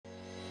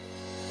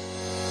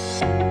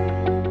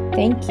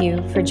Thank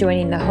you for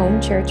joining the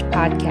Home Church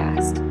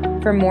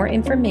podcast. For more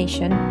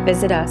information,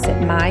 visit us at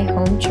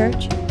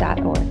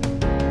myhomechurch.org.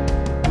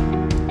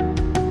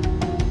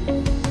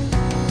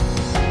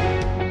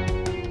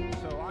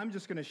 So I'm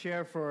just going to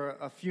share for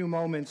a few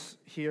moments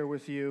here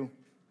with you.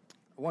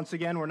 Once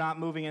again, we're not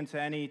moving into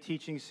any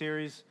teaching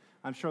series.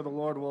 I'm sure the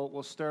Lord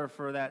will stir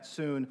for that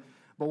soon.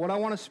 But what I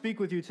want to speak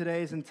with you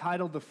today is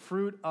entitled The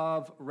Fruit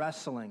of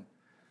Wrestling.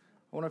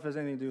 I wonder if it has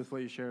anything to do with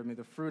what you shared with me,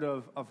 the fruit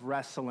of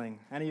wrestling.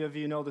 Any of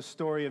you know the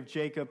story of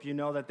Jacob? You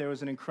know that there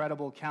was an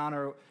incredible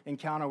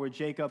encounter where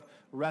Jacob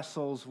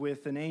wrestles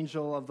with an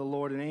angel of the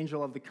Lord, an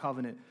angel of the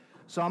covenant.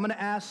 So I'm going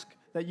to ask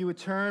that you would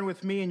turn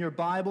with me in your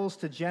Bibles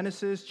to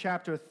Genesis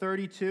chapter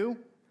 32,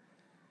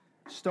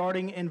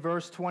 starting in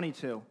verse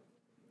 22.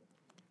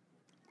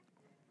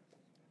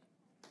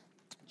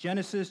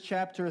 Genesis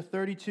chapter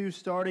 32,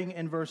 starting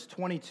in verse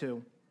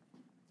 22.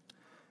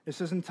 This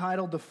is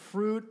entitled, The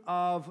Fruit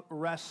of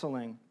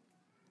Wrestling.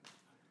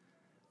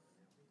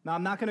 Now,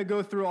 I'm not going to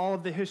go through all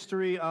of the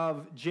history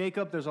of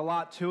Jacob. There's a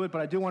lot to it,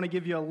 but I do want to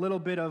give you a little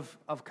bit of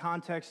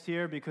context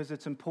here because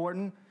it's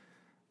important.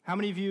 How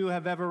many of you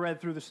have ever read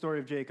through the story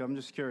of Jacob? I'm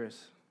just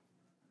curious.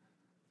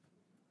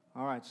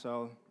 All right,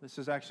 so this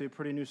is actually a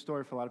pretty new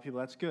story for a lot of people.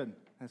 That's good.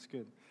 That's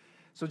good.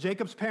 So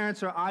Jacob's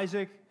parents are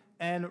Isaac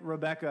and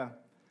Rebekah.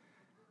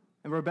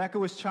 And Rebekah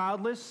was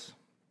childless,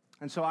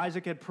 and so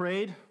Isaac had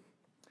prayed,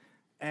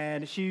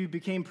 and she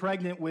became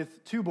pregnant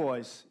with two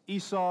boys,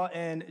 Esau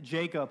and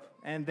Jacob,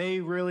 and they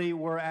really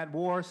were at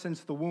war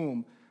since the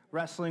womb,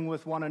 wrestling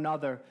with one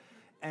another.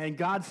 And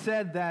God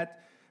said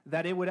that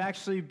it would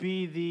actually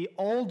be the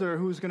older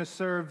who's going to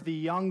serve the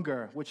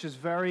younger, which is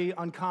very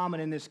uncommon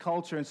in this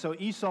culture. And so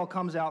Esau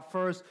comes out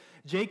first.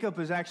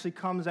 Jacob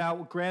comes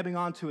out grabbing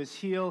onto his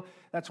heel.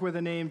 That's where the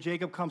name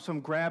Jacob comes from,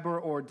 grabber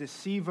or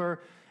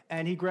deceiver.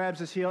 And he grabs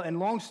his heel. And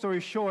long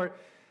story short,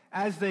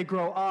 as they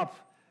grow up,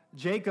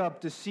 Jacob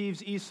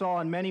deceives Esau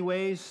in many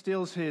ways,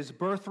 steals his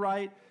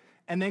birthright,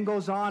 and then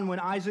goes on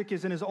when Isaac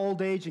is in his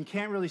old age and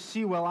can't really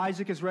see well.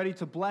 Isaac is ready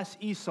to bless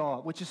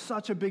Esau, which is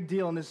such a big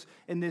deal in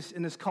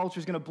this culture.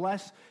 He's going to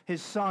bless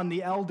his son,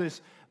 the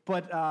eldest.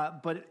 But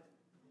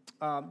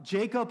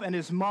Jacob and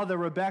his mother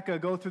Rebekah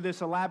go through this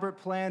elaborate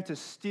plan to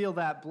steal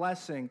that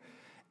blessing.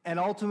 And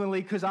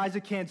ultimately, because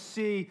Isaac can't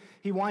see,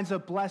 he winds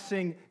up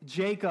blessing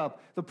Jacob.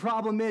 The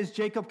problem is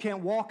Jacob can't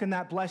walk in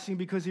that blessing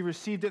because he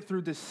received it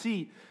through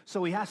deceit.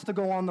 So he has to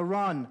go on the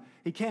run.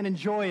 He can't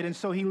enjoy it, and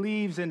so he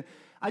leaves. And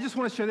I just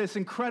want to share this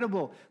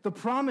incredible. The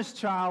promised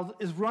child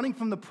is running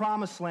from the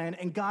promised land,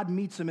 and God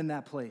meets him in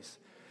that place.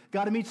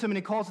 God meets him, and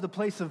he calls it the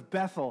place of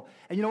Bethel.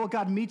 And you know what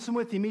God meets him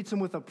with? He meets him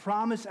with a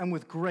promise and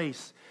with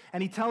grace.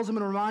 And he tells him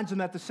and reminds him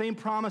that the same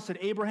promise that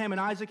Abraham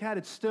and Isaac had,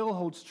 it still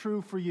holds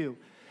true for you.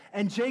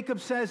 And Jacob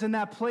says in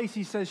that place,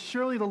 he says,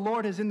 surely the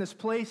Lord is in this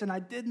place, and I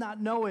did not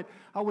know it.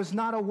 I was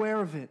not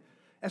aware of it.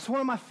 It's one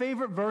of my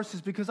favorite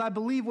verses because I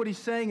believe what he's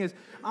saying is,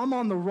 I'm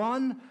on the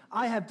run,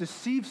 I have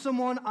deceived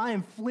someone, I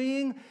am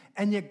fleeing,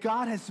 and yet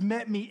God has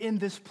met me in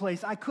this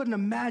place. I couldn't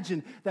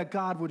imagine that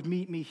God would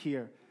meet me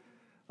here.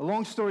 A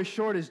long story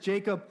short is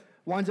Jacob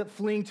winds up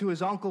fleeing to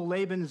his uncle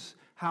Laban's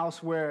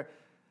house where,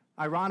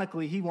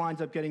 ironically, he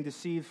winds up getting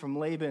deceived from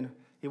Laban.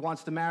 He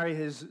wants to marry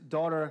his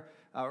daughter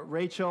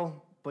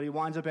Rachel, but he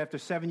winds up, after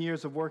 7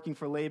 years of working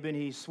for Laban,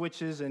 he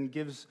switches and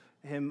gives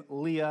him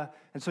Leah.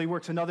 And so he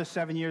works another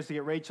 7 years to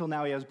get Rachel.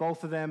 Now he has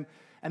both of them.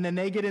 And then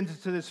they get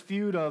into this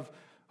feud of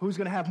who's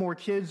going to have more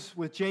kids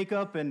with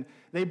Jacob. And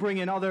they bring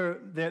in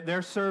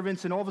their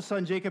servants. And all of a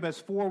sudden, Jacob has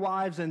 4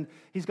 wives, and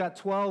he's got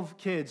 12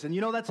 kids. And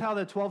you know that's how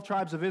the 12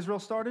 tribes of Israel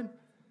started?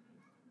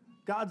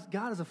 God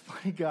is a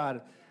funny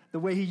God. The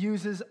way he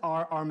uses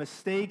our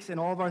mistakes and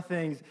all of our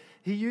things.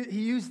 He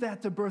used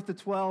that to birth the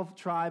 12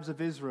 tribes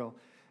of Israel.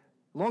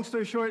 Long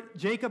story short,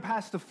 Jacob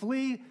has to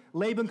flee.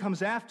 Laban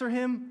comes after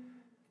him.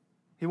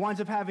 He winds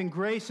up having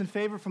grace and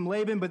favor from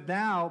Laban, but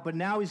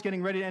now he's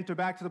getting ready to enter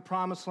back to the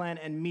promised land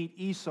and meet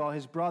Esau,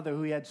 his brother,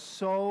 who he had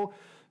so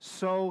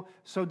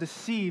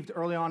deceived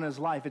early on in his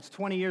life. It's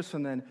 20 years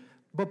from then.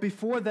 But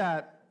before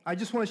that, I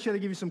just want to share to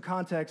give you some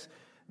context.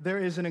 There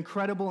is an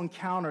incredible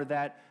encounter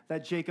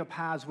that Jacob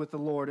has with the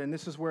Lord, and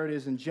this is where it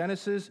is in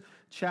Genesis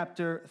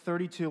chapter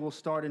 32. We'll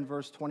start in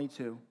verse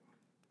 22.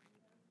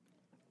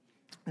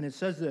 And it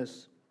says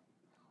this,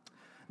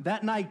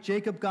 that night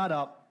Jacob got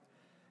up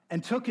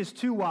and took his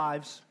 2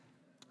 wives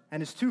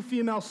and his 2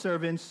 female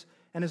servants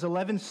and his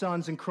 11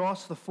 sons and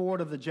crossed the ford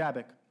of the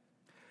Jabbok.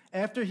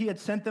 After he had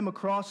sent them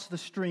across the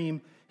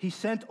stream, he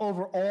sent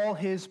over all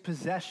his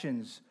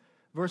possessions.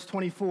 Verse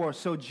 24,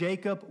 so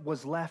Jacob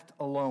was left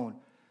alone.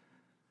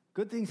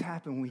 Good things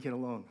happen when we get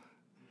alone.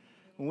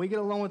 When we get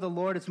alone with the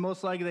Lord, it's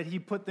most likely that he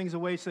put things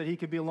away so that he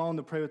could be alone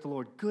to pray with the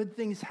Lord. Good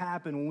things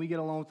happen when we get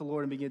alone with the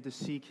Lord and begin to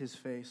seek his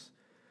face.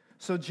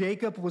 So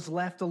Jacob was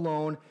left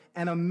alone,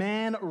 and a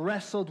man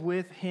wrestled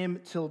with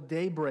him till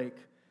daybreak.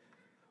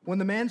 When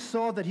the man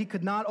saw that he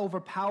could not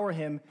overpower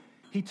him,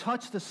 he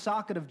touched the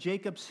socket of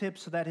Jacob's hip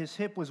so that his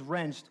hip was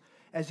wrenched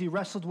as he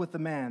wrestled with the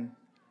man.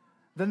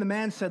 Then the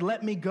man said,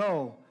 let me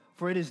go,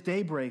 for it is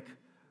daybreak.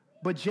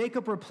 But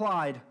Jacob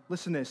replied,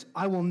 listen to this,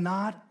 I will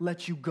not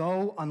let you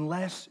go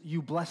unless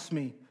you bless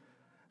me.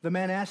 The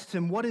man asked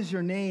him, what is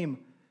your name?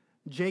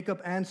 Jacob,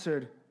 he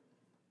answered.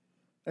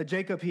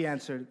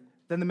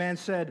 Then the man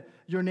said,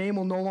 your name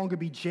will no longer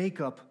be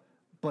Jacob,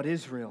 but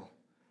Israel,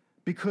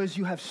 because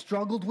you have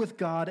struggled with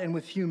God and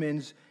with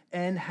humans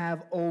and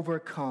have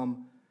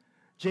overcome.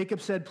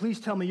 Jacob said, please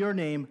tell me your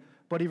name.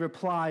 But he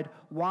replied,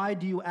 why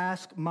do you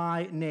ask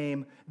my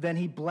name? Then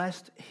he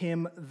blessed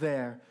him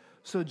there.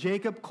 So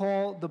Jacob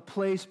called the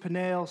place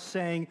Peniel,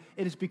 saying,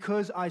 it is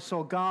because I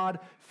saw God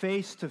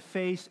face to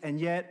face, and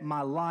yet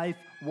my life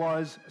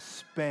was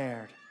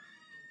spared.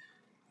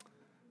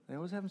 They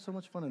always having so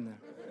much fun in there.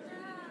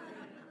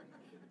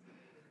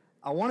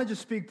 I want to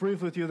just speak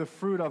briefly with you the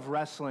fruit of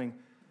wrestling.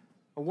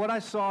 What I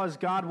saw is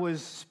God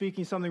was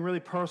speaking something really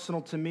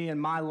personal to me in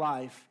my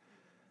life.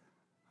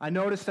 I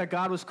noticed that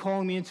God was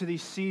calling me into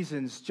these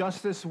seasons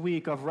just this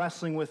week of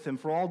wrestling with him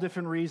for all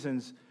different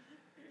reasons,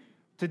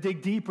 to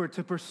dig deeper,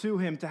 to pursue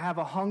him, to have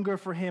a hunger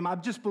for him. I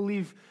just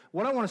believe,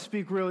 what I want to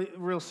speak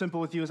real simple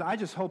with you is I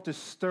just hope to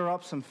stir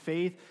up some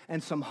faith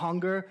and some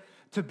hunger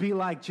to be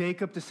like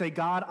Jacob, to say,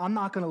 God, I'm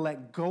not going to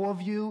let go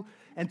of you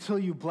until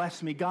you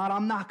bless me. God,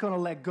 I'm not going to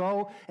let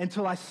go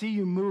until I see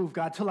you move,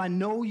 God, till I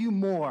know you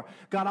more.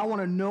 God, I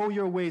want to know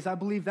your ways. I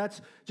believe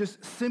that's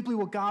just simply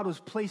what God was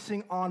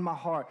placing on my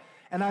heart.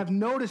 And I've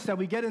noticed that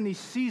we get in these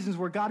seasons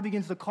where God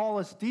begins to call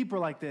us deeper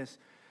like this.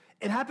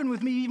 It happened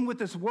with me even with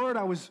this word.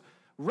 I was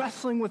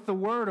wrestling with the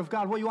word of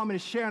God, what you want me to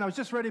share, and I was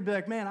just ready to be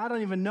like, man, I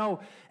don't even know.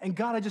 And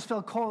God, I just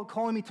felt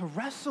calling me to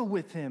wrestle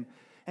with him.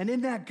 And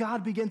in that,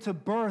 God began to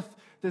birth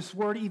this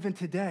word even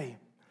today.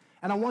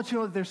 And I want you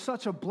to know that there's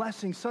such a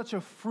blessing, such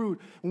a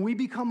fruit, when we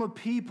become a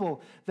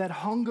people that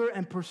hunger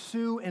and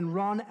pursue and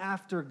run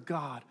after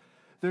God.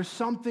 There's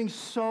something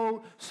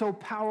so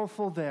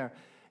powerful there.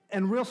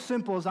 And real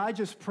simple is I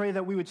just pray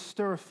that we would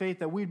stir a faith,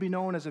 that we'd be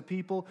known as a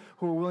people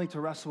who are willing to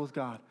wrestle with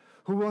God,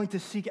 who are willing to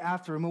seek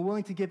after him, who are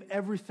willing to give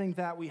everything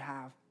that we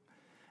have.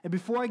 And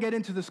before I get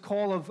into this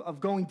call of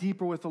going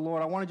deeper with the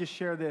Lord, I want to just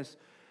share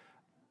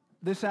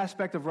this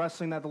aspect of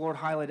wrestling that the Lord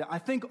highlighted. I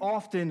think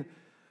often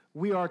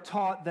we are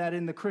taught that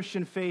in the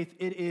Christian faith,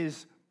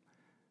 it's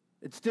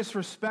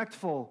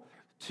disrespectful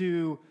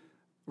to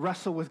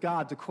wrestle with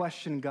God, to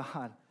question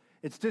God.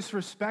 It's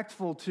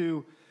disrespectful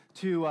to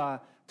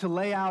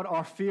lay out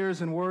our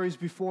fears and worries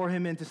before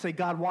him and to say,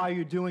 God, why are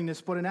you doing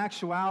this? But in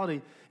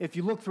actuality, if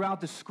you look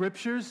throughout the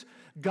scriptures,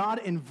 God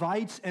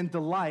invites and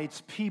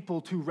delights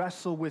people to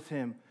wrestle with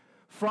him.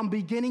 From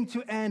beginning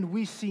to end,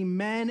 we see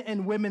men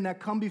and women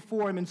that come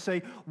before him and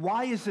say,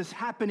 why is this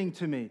happening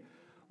to me?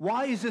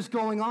 Why is this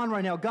going on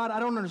right now? God, I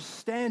don't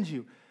understand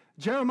you.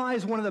 Jeremiah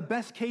is one of the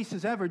best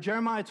cases ever.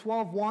 Jeremiah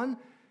 12:1.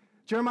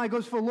 Jeremiah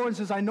goes for the Lord and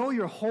says, I know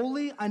you're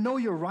holy. I know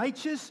you're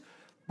righteous.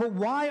 But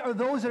why are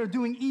those that are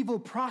doing evil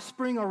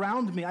prospering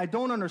around me? I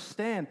don't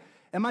understand.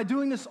 Am I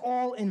doing this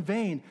all in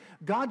vain?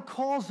 God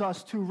calls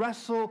us to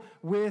wrestle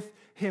with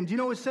him. Do you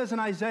know what it says in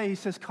Isaiah? He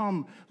says,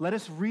 come, let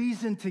us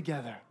reason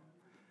together.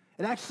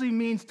 It actually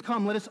means,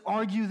 come, let us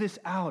argue this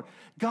out.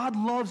 God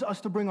loves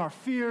us to bring our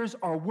fears,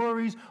 our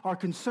worries, our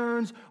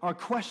concerns, our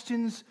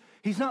questions.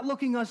 He's not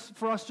looking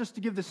for us just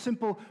to give the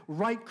simple,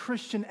 right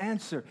Christian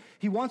answer.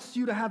 He wants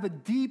you to have a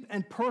deep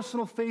and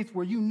personal faith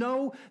where you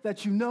know that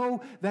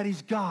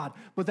he's God.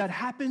 But that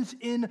happens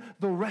in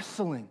the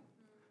wrestling.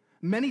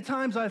 Many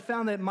times I've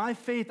found that my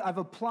faith, I've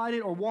applied it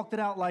or walked it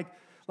out like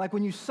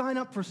when you sign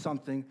up for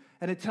something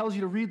and it tells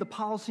you to read the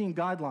policy and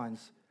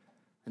guidelines.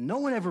 And no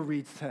one ever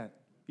reads that.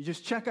 You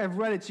just check, I've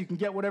read it so you can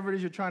get whatever it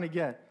is you're trying to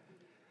get.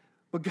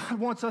 But God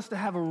wants us to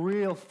have a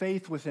real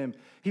faith with him.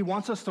 He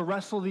wants us to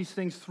wrestle these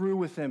things through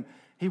with him.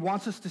 He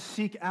wants us to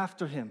seek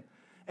after him.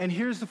 And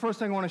here's the first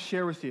thing I want to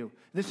share with you.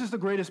 This is the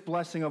greatest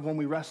blessing of when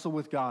we wrestle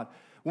with God,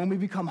 when we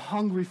become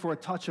hungry for a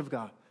touch of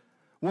God,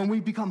 when we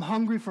become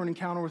hungry for an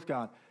encounter with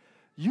God.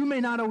 You may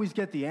not always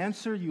get the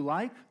answer you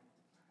like.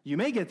 You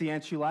may get the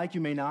answer you like,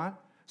 you may not.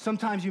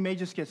 Sometimes you may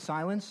just get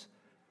silence.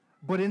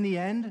 But in the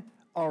end,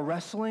 our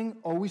wrestling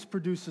always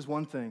produces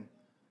one thing.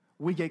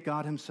 We get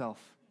God himself.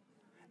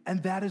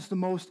 And that is the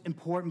most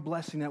important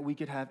blessing that we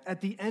could have.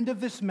 At the end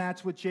of this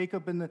match with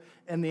Jacob and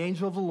the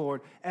angel of the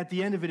Lord, at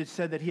the end of it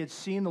said that he had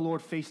seen the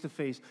Lord face to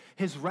face.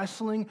 His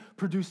wrestling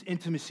produced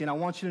intimacy. And I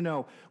want you to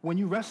know, when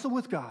you wrestle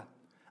with God,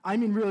 I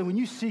mean really, when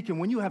you seek him,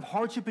 when you have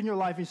hardship in your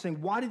life and you're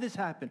saying, why did this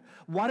happen?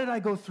 Why did I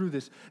go through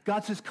this?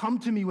 God says, come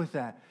to me with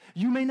that.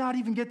 You may not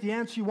even get the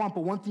answer you want,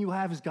 but one thing you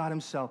have is God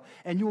himself.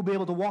 And you will be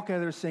able to walk out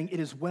of there saying, it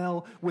is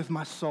well with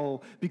my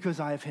soul because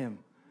I have him.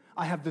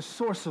 I have the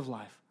source of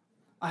life.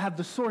 I have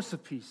the source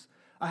of peace.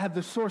 I have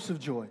the source of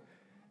joy.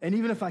 And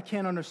even if I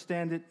can't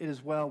understand it, it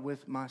is well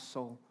with my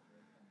soul.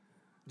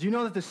 Do you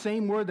know that the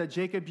same word that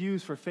Jacob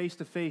used for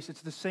face-to-face,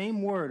 it's the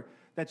same word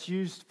that's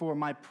used for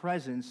my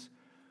presence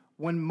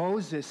when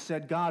Moses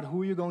said, God,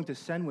 who are you going to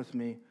send with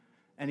me?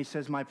 And he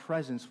says, my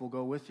presence will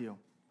go with you.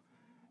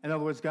 In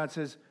other words, God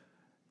says,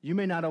 you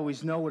may not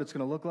always know what it's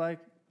going to look like.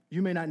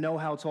 You may not know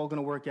how it's all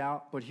going to work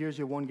out, but here's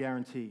your one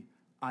guarantee.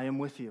 I am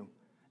with you,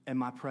 and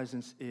my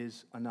presence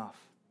is enough.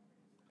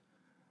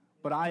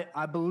 But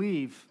I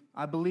believe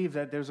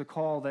that there's a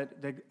call that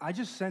I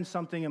just sense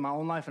something in my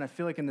own life, and I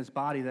feel like in this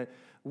body that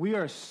we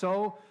are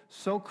so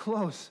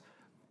close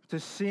to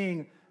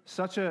seeing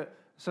such a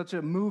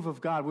move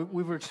of God.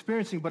 We were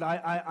experiencing, but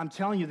I'm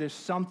telling you, there's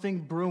something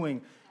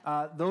brewing.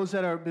 Those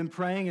that have been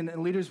praying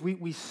and leaders,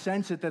 we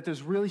sense it, that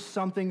there's really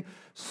something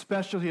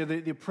special here.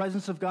 The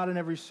presence of God in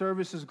every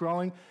service is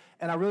growing,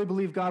 and I really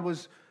believe God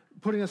was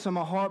putting this on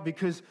my heart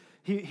because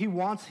He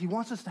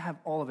wants us to have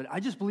all of it. I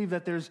just believe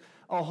that there's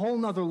a whole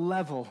nother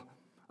level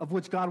of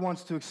which God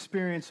wants to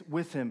experience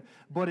with Him,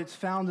 but it's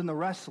found in the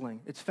wrestling.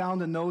 It's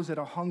found in those that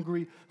are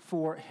hungry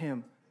for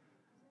Him.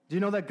 Do you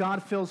know that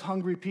God fills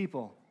hungry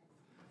people?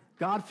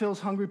 God fills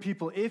hungry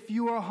people. If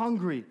you are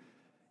hungry,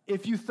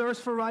 if you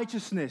thirst for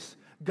righteousness,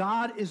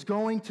 God is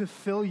going to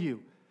fill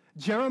you.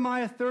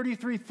 Jeremiah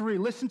 33:3,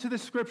 listen to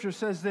this scripture,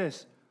 says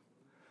this: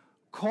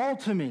 "Call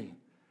to me,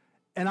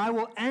 and I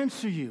will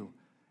answer you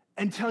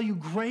and tell you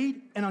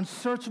great and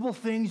unsearchable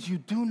things you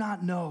do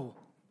not know."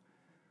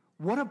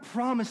 What a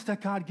promise that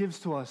God gives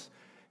to us.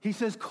 He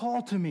says,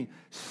 call to me,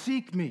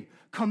 seek me,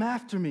 come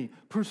after me,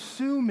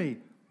 pursue me,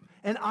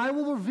 and I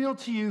will reveal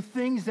to you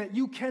things that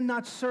you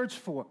cannot search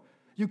for.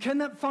 You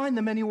cannot find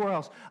them anywhere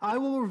else. I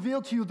will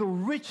reveal to you the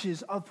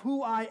riches of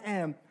who I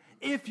am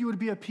if you would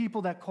be a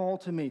people that call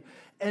to me.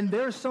 And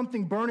there's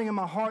something burning in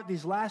my heart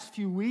these last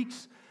few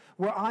weeks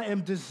where I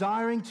am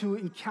desiring to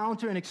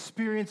encounter and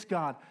experience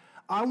God.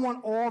 I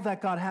want all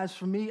that God has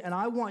for me, and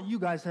I want you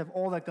guys to have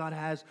all that God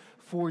has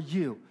for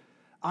you.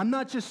 I'm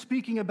not just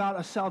speaking about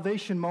a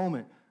salvation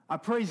moment. I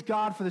praise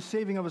God for the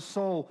saving of a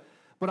soul,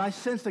 but I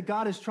sense that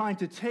God is trying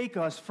to take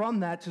us from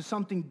that to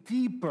something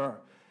deeper,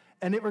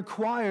 and it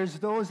requires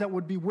those that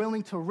would be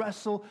willing to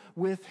wrestle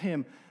with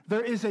Him.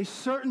 There is a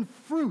certain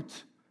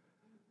fruit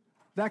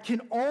that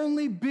can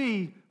only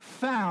be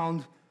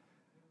found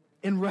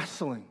in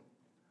wrestling.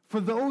 For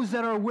those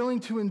that are willing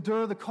to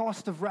endure the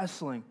cost of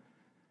wrestling.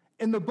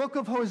 In the book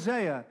of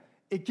Hosea,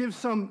 it gives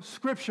some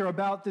scripture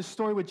about this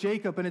story with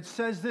Jacob, and it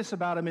says this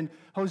about him in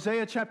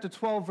Hosea chapter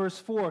 12, verse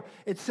 4.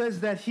 It says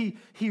that he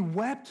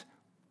wept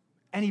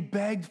and he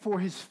begged for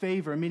his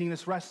favor, meaning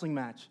this wrestling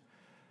match.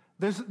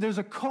 There's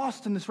a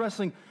cost in this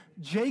wrestling.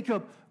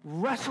 Jacob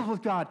wrestled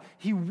with God.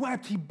 He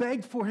wept, he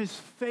begged for his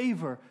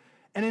favor,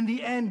 and in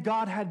the end,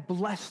 God had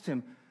blessed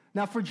him.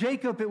 Now, for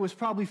Jacob, it was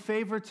probably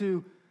favor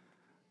to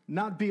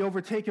not be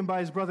overtaken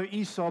by his brother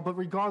Esau, but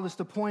regardless,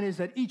 the point is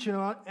that each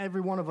and every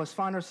one of us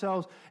find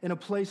ourselves in a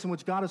place in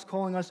which God is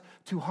calling us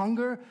to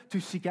hunger, to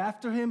seek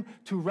after Him,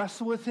 to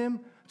wrestle with Him,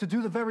 to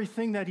do the very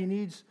thing that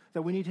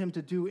we need Him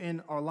to do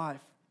in our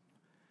life.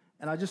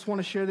 And I just want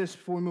to share this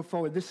before we move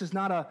forward. This is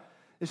not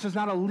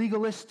a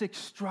legalistic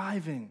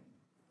striving.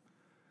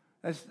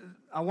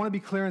 I want to be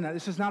clear in that.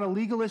 This is not a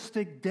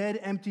legalistic, dead,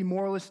 empty,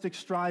 moralistic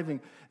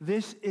striving.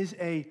 This is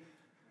a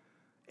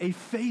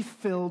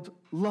faith-filled,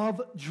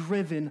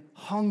 love-driven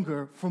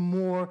hunger for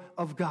more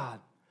of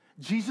God.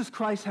 Jesus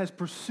Christ has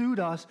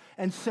pursued us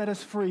and set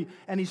us free,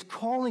 and He's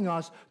calling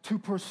us to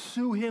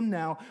pursue Him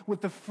now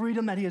with the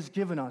freedom that He has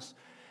given us.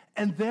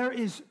 And there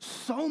is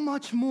so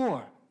much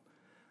more.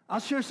 I'll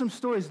share some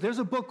stories. There's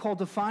a book called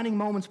Defining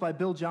Moments by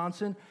Bill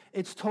Johnson.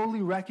 It's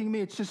totally wrecking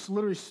me. It's just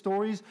literally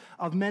stories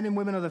of men and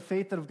women of the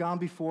faith that have gone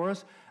before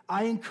us.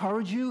 I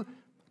encourage you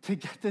to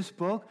get this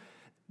book.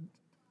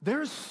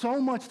 There's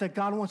so much that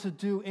God wants to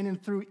do in and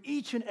through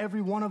each and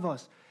every one of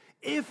us.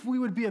 If we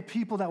would be a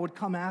people that would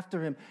come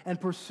after Him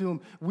and pursue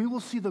Him, we will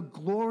see the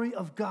glory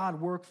of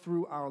God work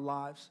through our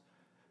lives.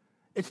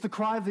 It's the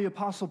cry of the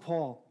Apostle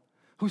Paul,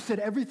 who said,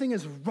 everything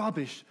is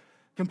rubbish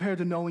compared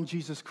to knowing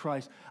Jesus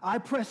Christ. I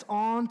press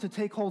on to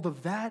take hold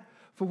of that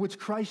for which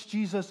Christ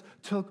Jesus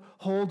took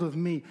hold of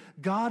me.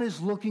 God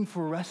is looking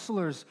for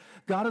wrestlers.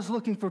 God is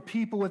looking for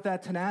people with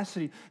that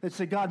tenacity that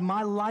say, God,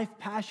 my life,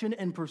 passion,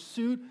 and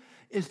pursuit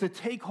is to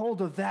take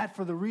hold of that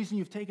for the reason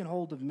you've taken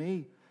hold of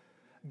me.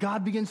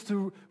 God begins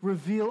to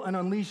reveal and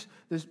unleash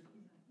this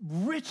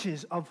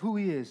riches of who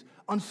He is,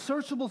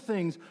 unsearchable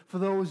things for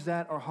those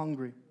that are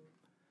hungry.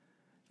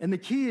 And the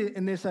key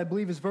in this, I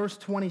believe, is verse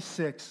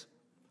 26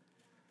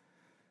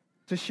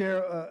 to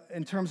share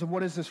in terms of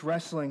what is this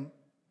wrestling.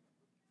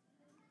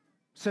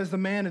 It says, the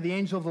man of the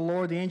angel of the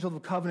Lord, the angel of the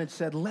covenant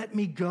said, let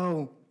me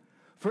go,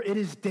 for it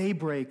is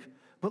daybreak.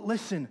 But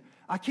listen,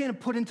 I can't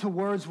put into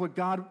words what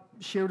God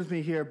shared with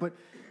me here,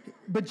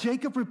 but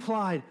Jacob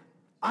replied,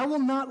 I will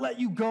not let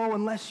you go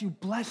unless you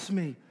bless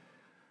me.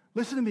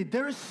 Listen to me,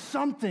 there is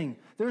something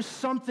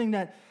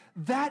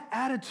that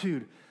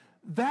attitude,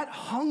 that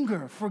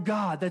hunger for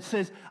God that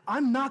says,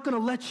 I'm not going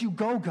to let you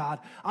go, God.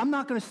 I'm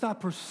not going to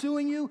stop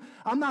pursuing you.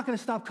 I'm not going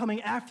to stop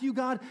coming after you,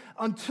 God,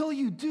 until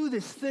you do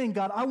this thing,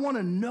 God. I want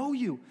to know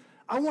you.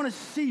 I want to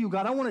see you,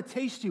 God. I want to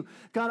taste you.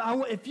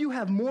 God, if you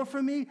have more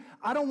for me,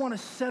 I don't want to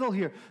settle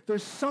here.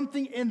 There's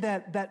something in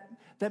that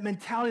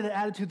mentality, that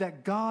attitude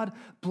that God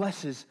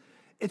blesses.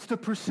 It's the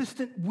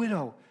persistent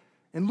widow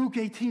in Luke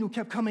 18 who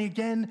kept coming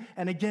again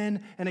and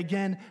again and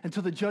again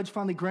until the judge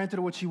finally granted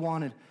her what she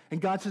wanted. And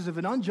God says, if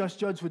an unjust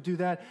judge would do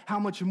that, how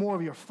much more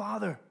of your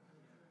Father?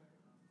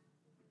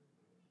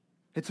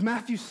 It's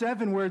Matthew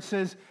 7 where it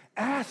says,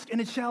 ask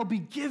and it shall be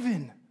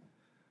given.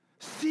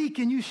 Seek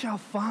and you shall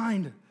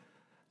find.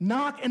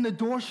 Knock and the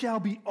door shall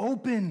be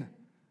open.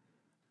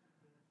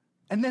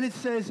 And then it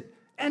says,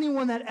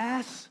 anyone that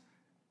asks,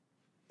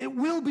 it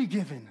will be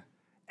given.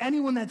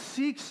 Anyone that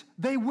seeks,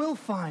 they will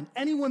find.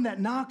 Anyone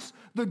that knocks,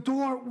 the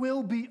door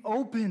will be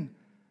open.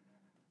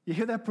 You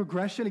hear that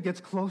progression? It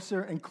gets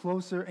closer and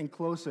closer and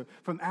closer,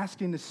 from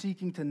asking to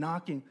seeking to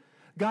knocking.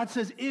 God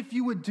says, if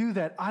you would do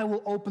that, I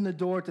will open the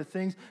door to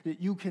things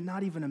that you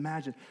cannot even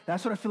imagine.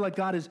 That's what I feel like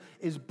God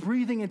is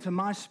breathing into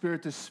my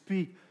spirit to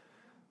speak.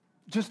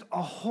 Just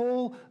a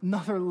whole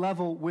nother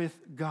level with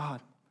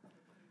God.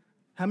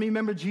 How many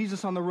remember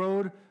Jesus on the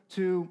road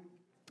to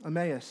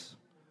Emmaus?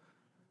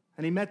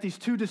 And he met these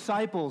two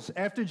disciples.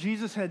 After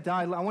Jesus had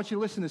died, I want you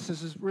to listen to this.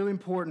 This is really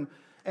important.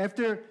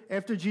 After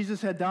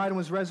Jesus had died and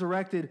was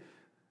resurrected,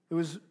 it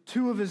was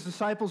two of his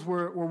disciples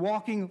were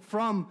walking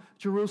from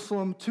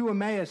Jerusalem to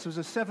Emmaus. It was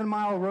a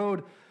 7-mile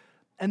road,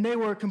 and they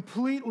were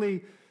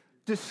completely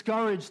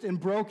discouraged and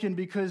broken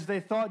because they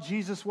thought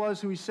Jesus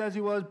was who he says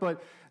he was,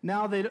 but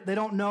now they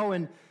don't know.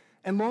 And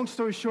long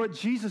story short,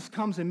 Jesus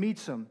comes and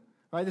meets them.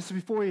 Right? This is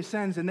before he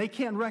ascends, and they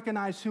can't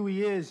recognize who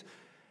he is.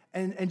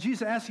 And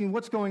Jesus asking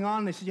what's going on.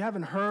 And they said, you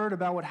haven't heard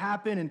about what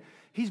happened? And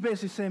he's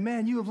basically saying,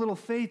 man, you have little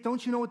faith.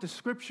 Don't you know what the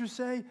scriptures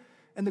say?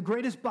 And the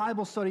greatest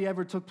Bible study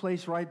ever took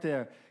place right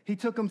there. He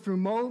took them through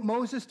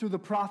Moses, through the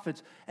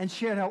prophets, and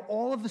shared how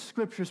all of the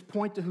scriptures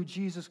point to who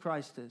Jesus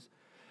Christ is.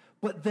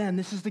 But then,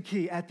 this is the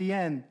key, at the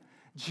end,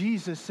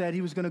 Jesus said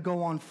he was going to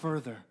go on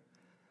further.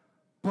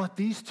 But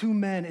these two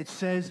men, it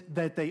says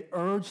that they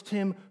urged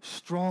him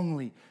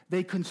strongly.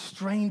 They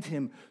constrained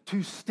him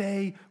to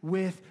stay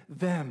with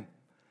them.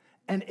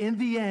 And in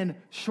the end,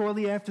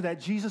 shortly after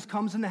that, Jesus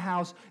comes in the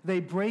house, they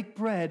break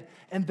bread,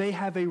 and they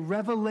have a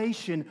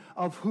revelation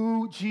of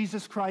who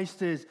Jesus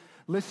Christ is.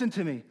 Listen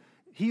to me.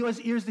 He who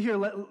has ears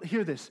to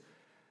hear this.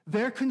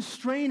 They're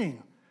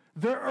constraining.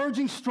 They're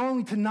urging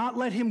strongly to not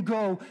let him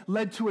go,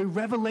 led to a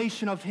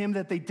revelation of him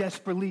that they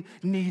desperately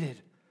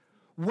needed.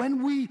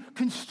 When we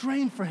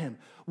constrain for him,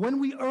 when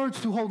we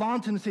urge to hold on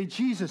to him and say,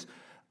 Jesus,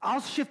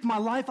 I'll shift my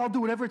life. I'll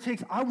do whatever it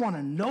takes. I want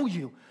to know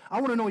you. I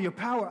want to know your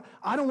power.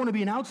 I don't want to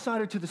be an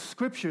outsider to the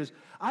scriptures.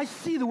 I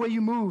see the way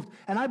you moved,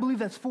 and I believe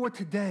that's for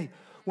today.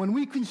 When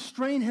we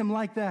constrain him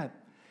like that,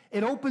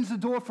 it opens the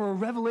door for a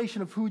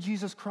revelation of who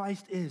Jesus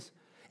Christ is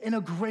in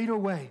a greater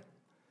way.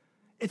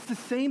 It's the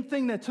same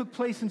thing that took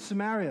place in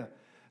Samaria.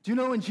 Do you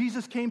know when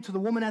Jesus came to the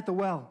woman at the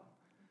well?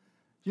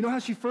 Do you know how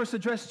she first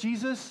addressed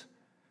Jesus?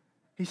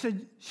 She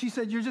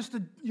said,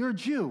 you're a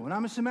Jew, and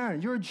I'm a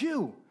Samaritan. You're a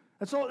Jew.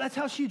 That's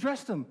how she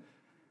addressed him.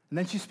 And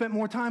then she spent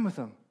more time with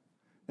him.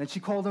 Then she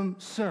called him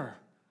sir.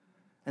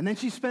 And then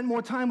she spent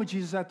more time with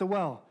Jesus at the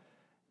well.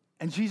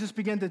 And Jesus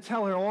began to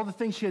tell her all the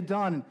things she had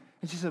done.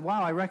 And she said,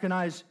 wow, I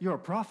recognize you're a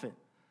prophet.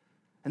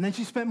 And then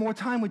she spent more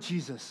time with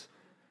Jesus.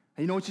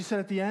 And you know what she said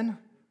at the end?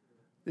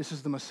 This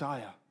is the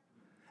Messiah.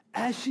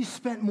 As she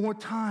spent more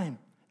time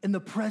in the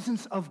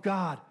presence of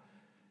God,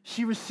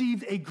 she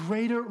received a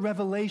greater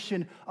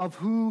revelation of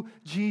who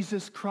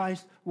Jesus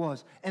Christ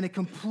was. And it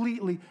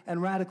completely and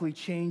radically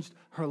changed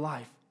her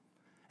life.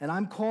 And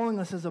I'm calling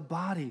us as a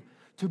body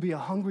to be a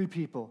hungry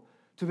people,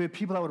 to be a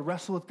people that would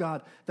wrestle with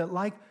God, that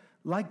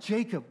like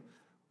Jacob,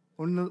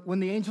 when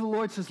the angel of the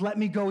Lord says, let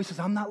me go, he says,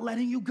 I'm not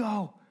letting you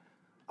go.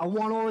 I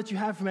want all that you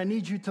have from me. I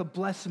need you to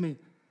bless me.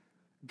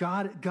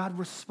 God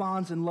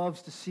responds and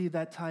loves to see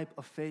that type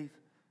of faith.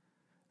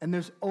 And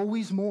there's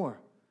always more.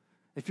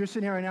 If you're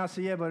sitting here right now and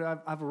say, yeah,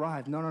 but I've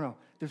arrived. No.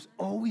 There's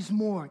always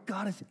more.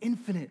 God is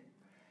infinite.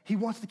 He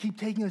wants to keep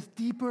taking us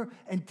deeper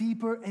and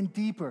deeper and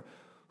deeper.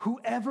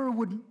 Whoever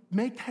would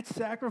make that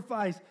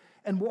sacrifice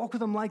and walk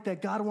with him like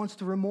that, God wants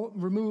to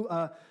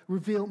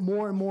reveal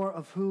more and more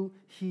of who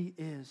he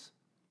is.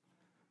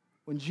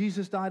 When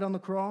Jesus died on the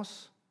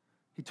cross,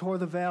 he tore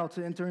the veil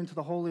to enter into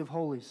the Holy of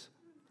Holies.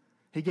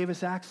 He gave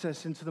us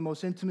access into the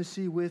most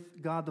intimacy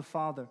with God the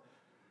Father.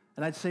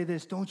 And I'd say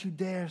this, don't you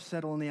dare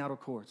settle in the outer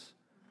courts.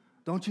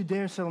 Don't you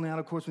dare settle in the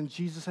outer courts when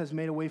Jesus has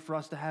made a way for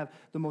us to have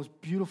the most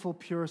beautiful,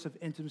 purest of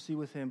intimacy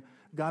with him.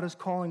 God is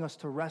calling us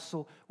to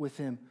wrestle with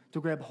him,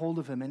 to grab hold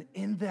of him. And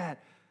in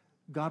that,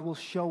 God will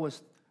show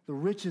us the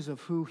riches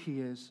of who he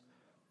is.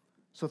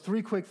 So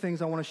 3 quick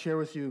things I want to share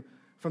with you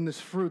from this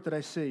fruit that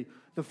I see.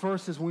 The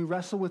first is when we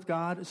wrestle with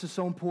God, this is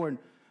so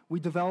important, we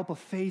develop a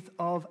faith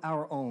of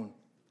our own.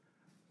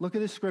 Look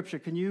at this scripture.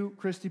 Can you,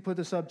 Christy, put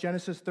this up?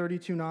 Genesis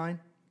 32:9.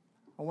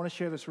 I want to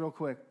share this real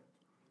quick.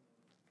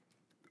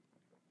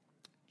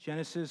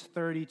 Genesis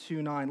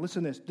 32:9.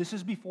 Listen to this. This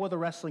is before the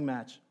wrestling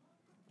match.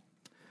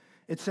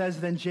 It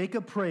says, then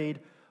Jacob prayed,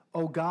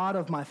 O God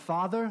of my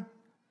father,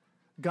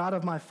 God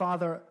of my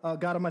father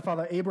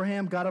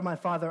Abraham, God of my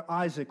father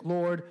Isaac,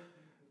 Lord,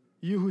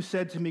 you who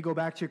said to me, go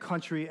back to your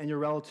country and your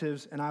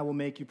relatives, and I will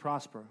make you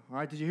prosper. All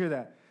right, did you hear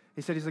that?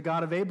 He said he's the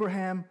God of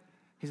Abraham,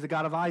 he's the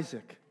God of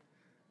Isaac.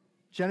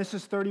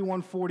 Genesis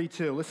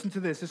 31:42. Listen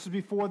to this. This is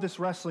before this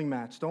wrestling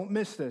match. Don't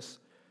miss this.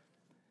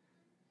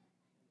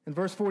 In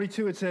verse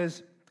 42, it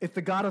says, if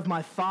the God of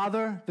my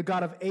father, the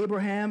God of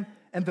Abraham,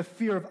 and the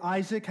fear of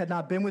Isaac had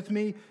not been with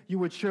me, you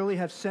would surely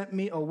have sent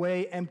me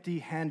away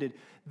empty-handed.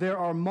 There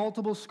are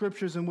multiple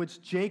scriptures in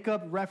which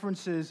Jacob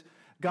references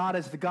God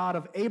as the God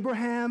of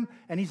Abraham,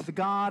 and he's the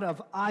God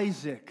of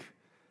Isaac.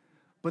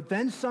 But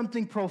then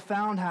something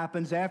profound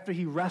happens after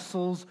he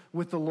wrestles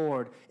with the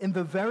Lord. In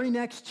the very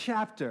next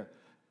chapter,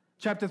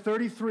 chapter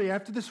 33,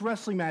 after this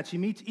wrestling match, he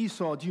meets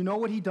Esau. Do you know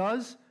what he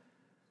does?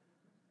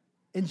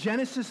 In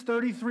Genesis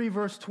 33,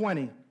 verse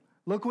 20,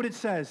 look what it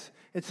says.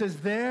 It says,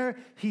 there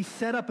he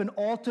set up an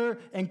altar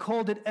and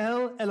called it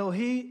El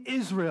Elohi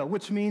Israel,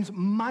 which means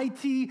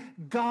mighty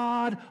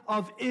God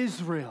of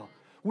Israel,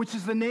 which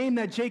is the name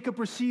that Jacob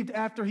received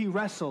after he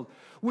wrestled,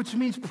 which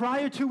means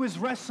prior to his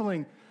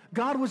wrestling,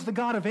 God was the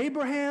God of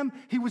Abraham,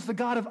 he was the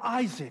God of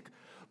Isaac.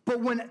 But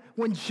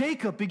when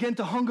Jacob began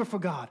to hunger for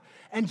God,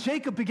 and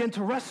Jacob began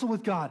to wrestle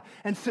with God,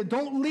 and said,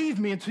 don't leave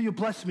me until you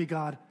bless me,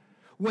 God,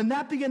 when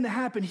that began to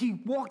happen, he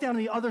walked down on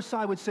the other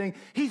side with saying,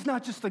 he's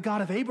not just the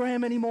God of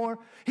Abraham anymore.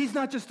 He's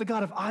not just the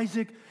God of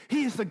Isaac.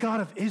 He is the God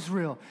of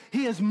Israel.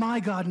 He is my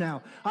God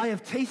now. I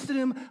have tasted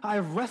him. I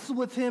have wrestled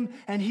with him,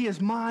 and he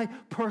is my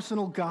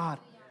personal God.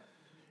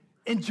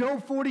 In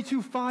Job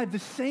 42:5, the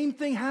same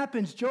thing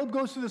happens. Job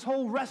goes through this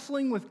whole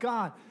wrestling with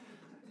God.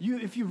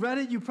 If you read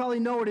it, you probably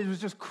know it. It was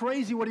just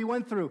crazy what he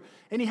went through.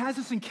 And he has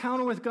this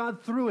encounter with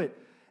God through it.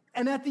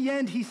 And at the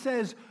end, he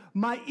says,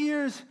 my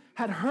ears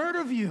had heard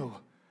of you,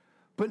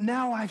 but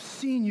now I've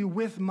seen you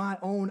with my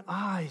own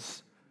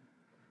eyes.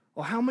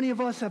 Well, how many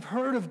of us have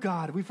heard of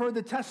God? We've heard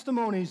the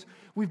testimonies.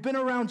 We've been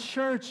around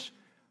church.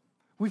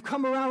 We've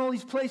come around all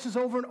these places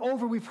over and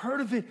over. We've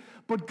heard of it.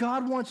 But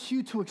God wants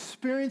you to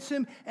experience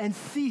him and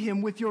see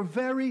him with your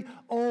very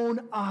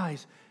own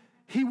eyes.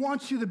 He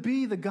wants you to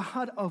be the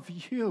God of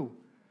you.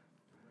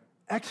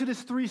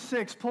 Exodus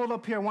 3:6, pull it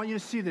up here. I want you to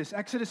see this.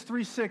 Exodus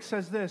 3:6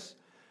 says this.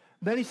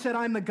 Then he said,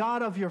 I am the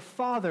God of your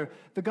father,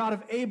 the God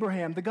of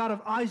Abraham, the God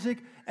of Isaac,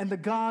 and the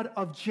God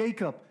of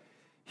Jacob.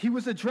 He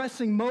was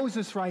addressing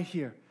Moses right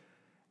here.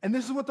 And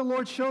this is what the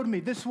Lord showed me.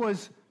 This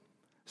was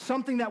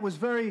something that was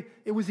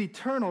it was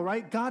eternal,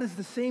 right? God is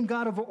the same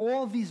God over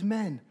all of these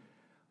men.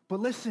 But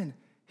listen,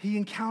 he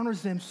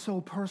encounters them so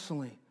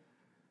personally.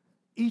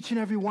 Each and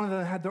every one of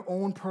them had their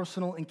own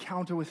personal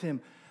encounter with him.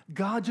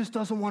 God just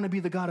doesn't want to be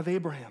the God of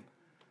Abraham.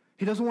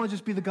 He doesn't want to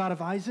just be the God of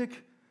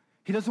Isaac.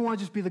 He doesn't want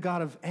to just be the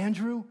God of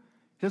Andrew.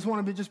 He doesn't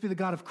want to just be the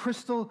God of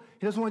Crystal.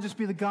 He doesn't want to just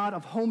be the God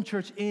of home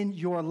church in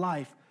your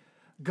life.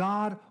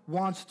 God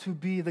wants to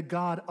be the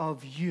God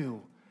of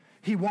you.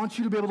 He wants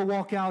you to be able to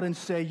walk out and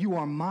say, you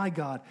are my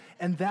God.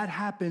 And that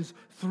happens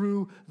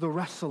through the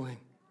wrestling.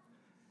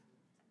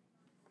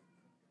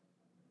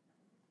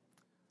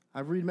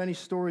 I've read many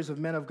stories of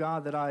men of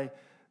God that I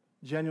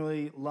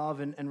genuinely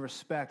love and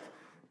respect.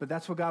 But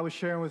that's what God was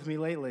sharing with me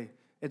lately.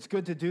 It's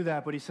good to do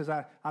that, but he says,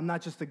 I'm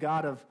not just the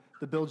God of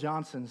the Bill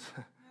Johnsons.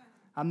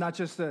 I'm not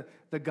just the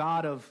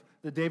God of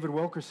the David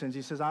Wilkersons.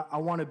 He says, I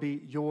want to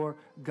be your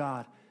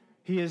God.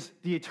 He is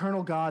the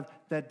eternal God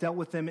that dealt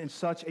with them in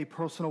such a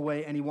personal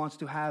way, and he wants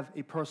to have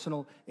a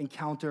personal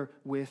encounter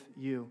with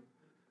you.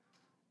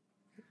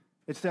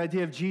 It's the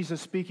idea of Jesus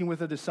speaking with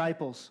the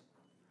disciples.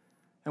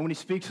 And when he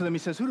speaks to them, he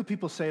says, who do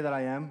people say that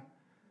I am? And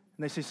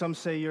they say, some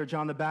say you're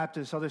John the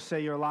Baptist. Others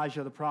say you're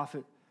Elijah the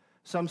prophet.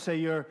 Some say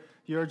you're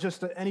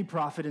just any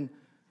prophet. And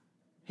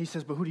he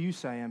says, but who do you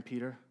say I am,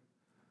 Peter?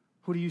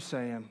 Who do you say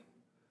I am?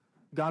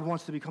 God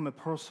wants to become a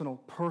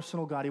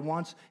personal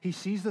God. He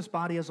sees this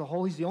body as a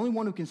whole. He's the only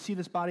one who can see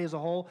this body as a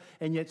whole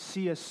and yet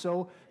see us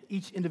so,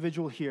 each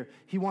individual here.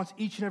 He wants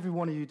each and every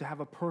one of you to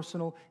have a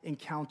personal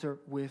encounter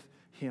with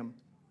him.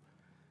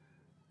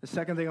 The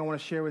second thing I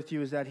want to share with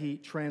you is that he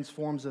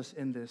transforms us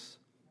in this.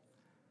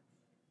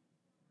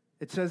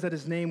 It says that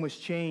his name was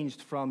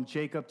changed from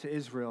Jacob to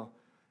Israel.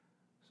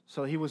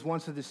 So he was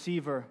once a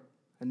deceiver,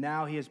 and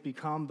now he has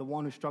become the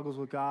one who struggles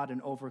with God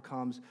and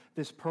overcomes.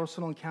 This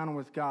personal encounter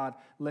with God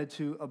led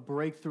to a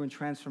breakthrough and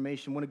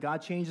transformation. When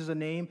God changes a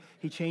name,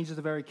 he changes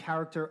the very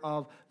character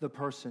of the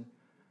person.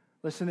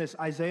 Listen to this.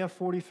 Isaiah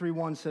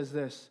 43:1 says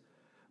this.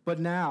 But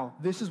now,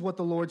 this is what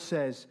the Lord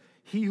says.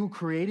 He who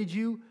created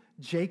you,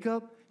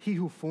 Jacob, he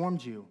who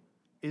formed you,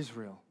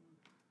 Israel.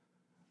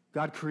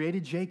 God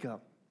created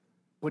Jacob,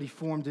 but he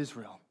formed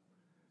Israel.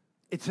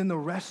 It's in the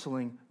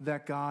wrestling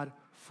that God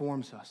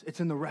forms us. It's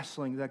in the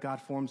wrestling that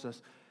God forms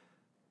us.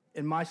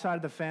 In my side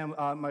of the family,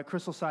 my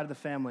Crystal side of the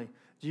family,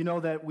 do you know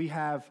that we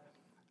have,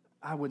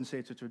 I wouldn't say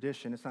it's a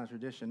tradition. It's not a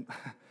tradition.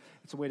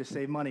 It's a way to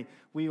save money.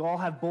 We all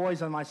have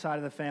boys on my side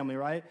of the family,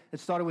 right? It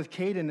started with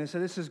Caden, and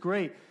said, this is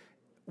great.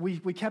 We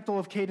kept all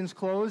of Caden's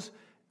clothes,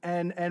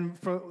 and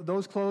for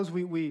those clothes,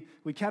 we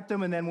kept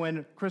them, and then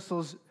when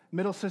Crystal's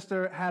middle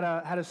sister had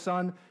a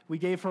son, we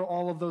gave her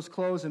all of those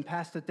clothes and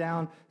passed it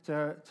down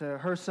to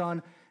her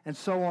son, and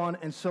so on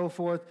and so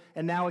forth.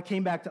 And now it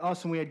came back to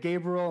us, and we had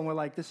Gabriel, and we're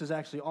like, this is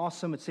actually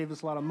awesome. It saved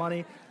us a lot of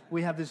money.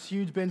 We have this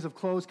huge bins of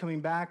clothes coming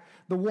back.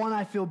 The one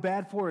I feel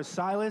bad for is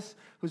Silas,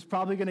 who's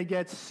probably going to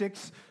get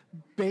 6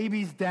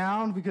 babies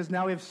down because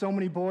now we have so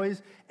many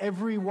boys.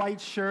 Every white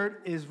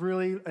shirt is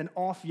really an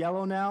off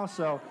yellow now,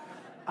 so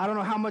I don't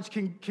know how much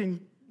can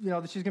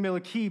that she's going to be able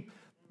to keep.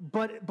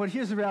 But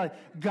here's the reality.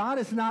 God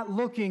is not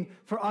looking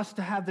for us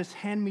to have this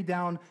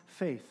hand-me-down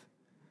faith.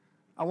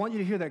 I want you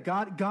to hear that.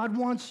 God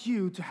wants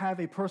you to have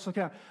a personal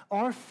encounter.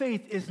 Our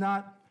faith is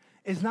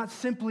not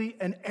simply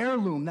an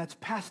heirloom that's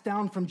passed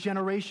down from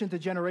generation to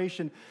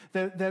generation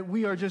that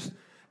we are just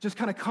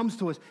kind of comes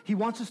to us. He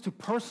wants us to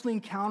personally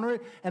encounter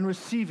it and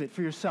receive it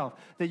for yourself.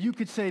 That you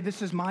could say,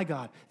 this is my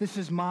God. This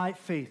is my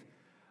faith.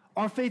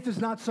 Our faith is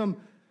not some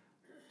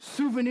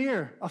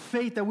souvenir of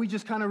faith that we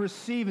just kind of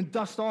receive and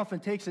dust off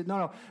and takes it.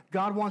 No.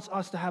 God wants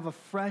us to have a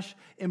fresh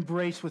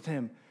embrace with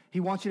him. He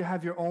wants you to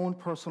have your own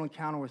personal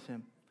encounter with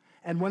him.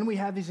 And when we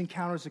have these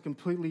encounters, it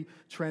completely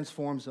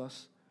transforms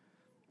us.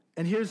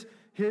 And here's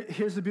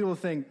the beautiful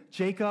thing.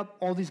 Jacob,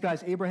 all these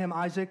guys, Abraham,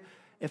 Isaac,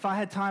 if I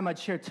had time, I'd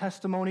share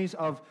testimonies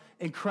of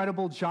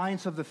incredible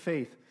giants of the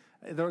faith.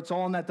 It's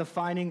all in that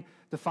defining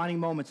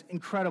moments.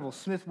 Incredible.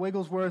 Smith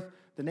Wigglesworth,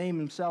 the name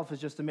himself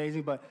is just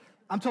amazing, but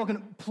I'm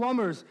talking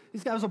plumbers.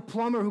 This guy was a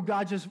plumber who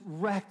God just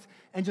wrecked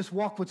and just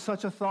walked with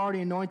such authority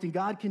and anointing.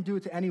 God can do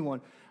it to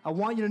anyone. I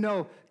want you to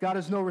know God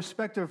is no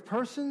respecter of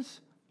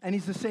persons, and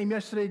he's the same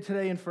yesterday,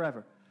 today, and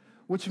forever,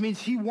 which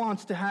means he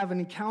wants to have an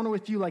encounter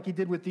with you like he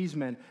did with these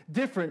men.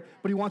 Different,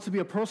 but he wants to be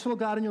a personal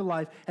God in your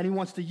life, and he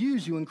wants to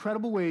use you in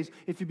incredible ways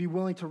if you be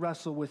willing to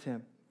wrestle with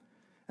him.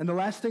 And the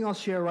last thing I'll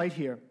share right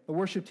here, the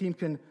worship team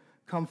can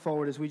come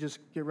forward as we just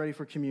get ready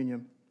for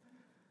communion.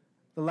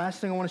 The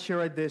last thing I want to share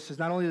right this is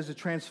not only does it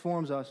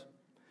transforms us,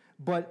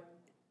 but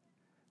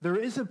there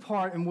is a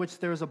part in which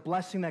there is a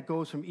blessing that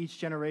goes from each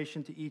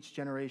generation to each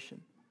generation.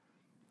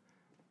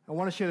 I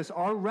want to share this.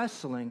 Our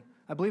wrestling,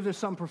 I believe there's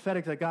something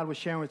prophetic that God was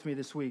sharing with me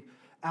this week.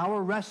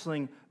 Our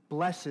wrestling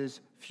blesses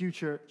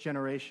future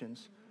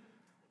generations.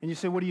 And you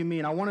say, what do you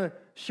mean? I want to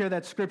share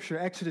that scripture,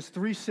 Exodus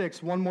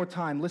 3:6, one more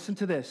time. Listen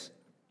to this.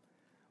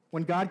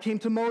 When God came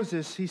to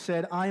Moses, he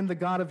said, I am the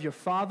God of your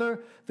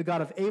father, the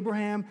God of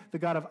Abraham, the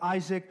God of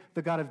Isaac,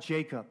 the God of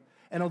Jacob.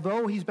 And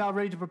although he's about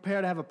ready to prepare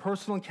to have a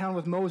personal encounter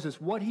with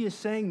Moses, what he is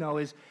saying, though,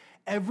 is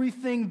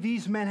everything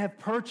these men have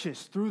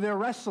purchased through their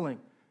wrestling,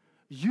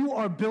 you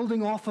are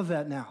building off of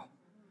that now.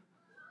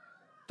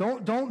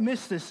 Don't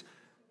miss this.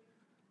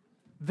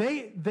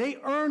 They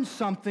earned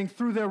something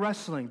through their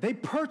wrestling. They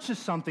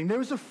purchased something. There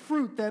was a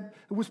fruit that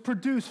was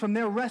produced from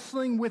their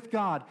wrestling with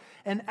God.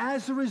 And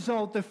as a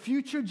result, the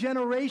future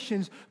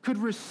generations could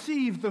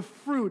receive the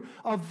fruit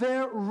of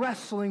their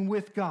wrestling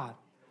with God.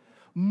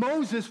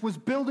 Moses was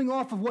building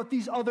off of what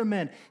these other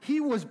men. He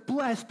was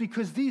blessed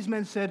because these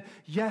men said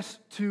yes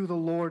to the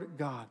Lord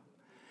God.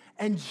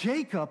 And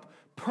Jacob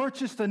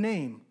purchased a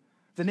name,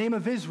 the name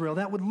of Israel,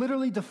 that would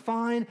literally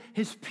define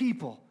his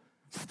people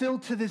still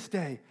to this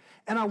day.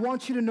 And I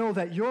want you to know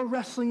that you're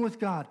wrestling with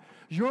God.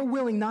 You're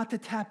willing not to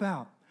tap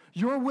out.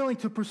 You're willing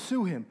to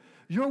pursue him.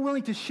 You're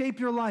willing to shape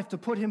your life to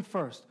put him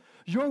first.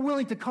 You're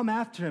willing to come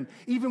after him,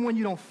 even when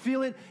you don't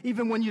feel it,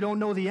 even when you don't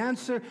know the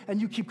answer, and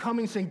you keep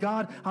coming saying,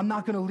 God, I'm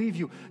not going to leave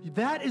you.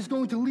 That is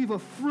going to leave a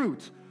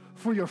fruit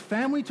for your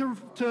family to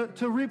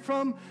reap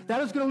from.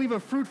 That is going to leave a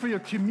fruit for your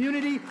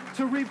community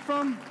to reap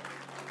from.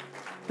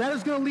 That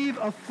is going to leave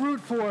a fruit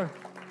for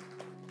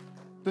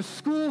the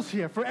schools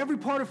here, for every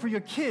part of for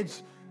your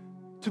kids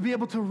to be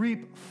able to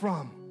reap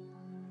from.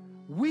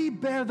 We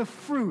bear the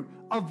fruit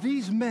of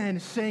these men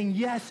saying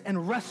yes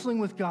and wrestling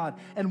with God.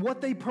 And what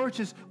they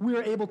purchased, we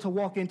are able to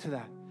walk into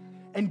that.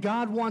 And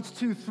God wants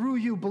to, through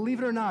you,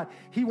 believe it or not,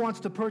 he wants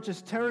to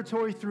purchase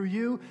territory through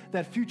you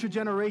that future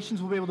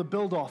generations will be able to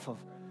build off of.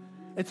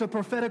 It's a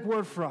prophetic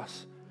word for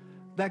us.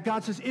 That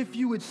God says, if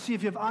you would see,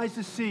 if you have eyes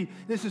to see,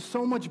 this is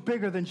so much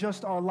bigger than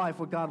just our life,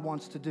 what God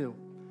wants to do.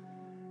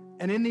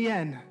 And in the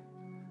end,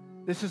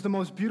 this is the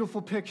most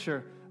beautiful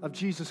picture of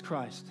Jesus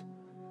Christ,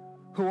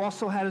 who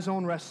also had his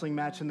own wrestling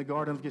match in the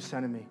Garden of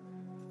Gethsemane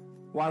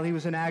while he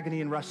was in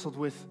agony and wrestled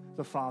with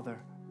the Father.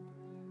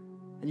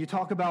 And you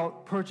talk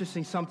about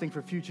purchasing something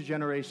for future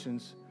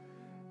generations.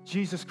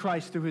 Jesus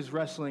Christ, through his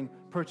wrestling,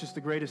 purchased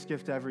the greatest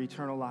gift ever,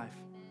 eternal life.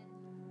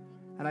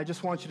 And I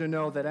just want you to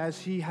know that as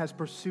he has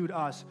pursued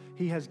us,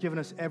 he has given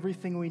us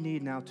everything we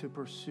need now to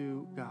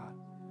pursue God.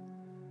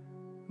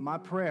 My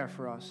prayer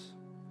for us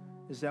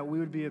is that we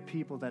would be a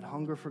people that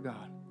hunger for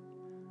God,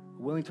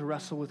 willing to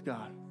wrestle with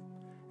God.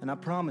 And I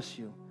promise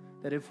you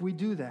that if we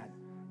do that,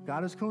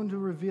 God is going to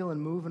reveal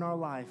and move in our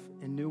life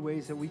in new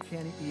ways that we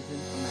can't even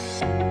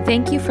imagine.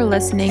 Thank you for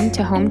listening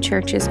to Home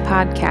Church's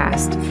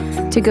podcast.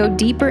 To go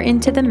deeper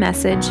into the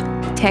message,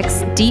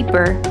 text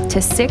DEEPER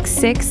to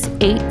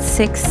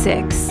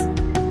 66866.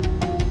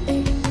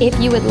 If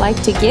you would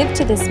like to give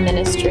to this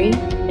ministry,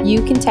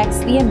 you can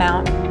text the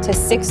amount to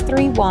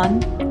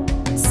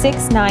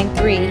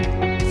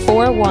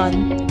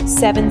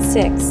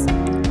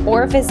 631-693-4176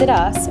 or visit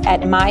us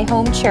at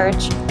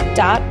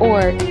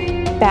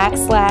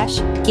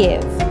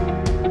myhomechurch.org/give.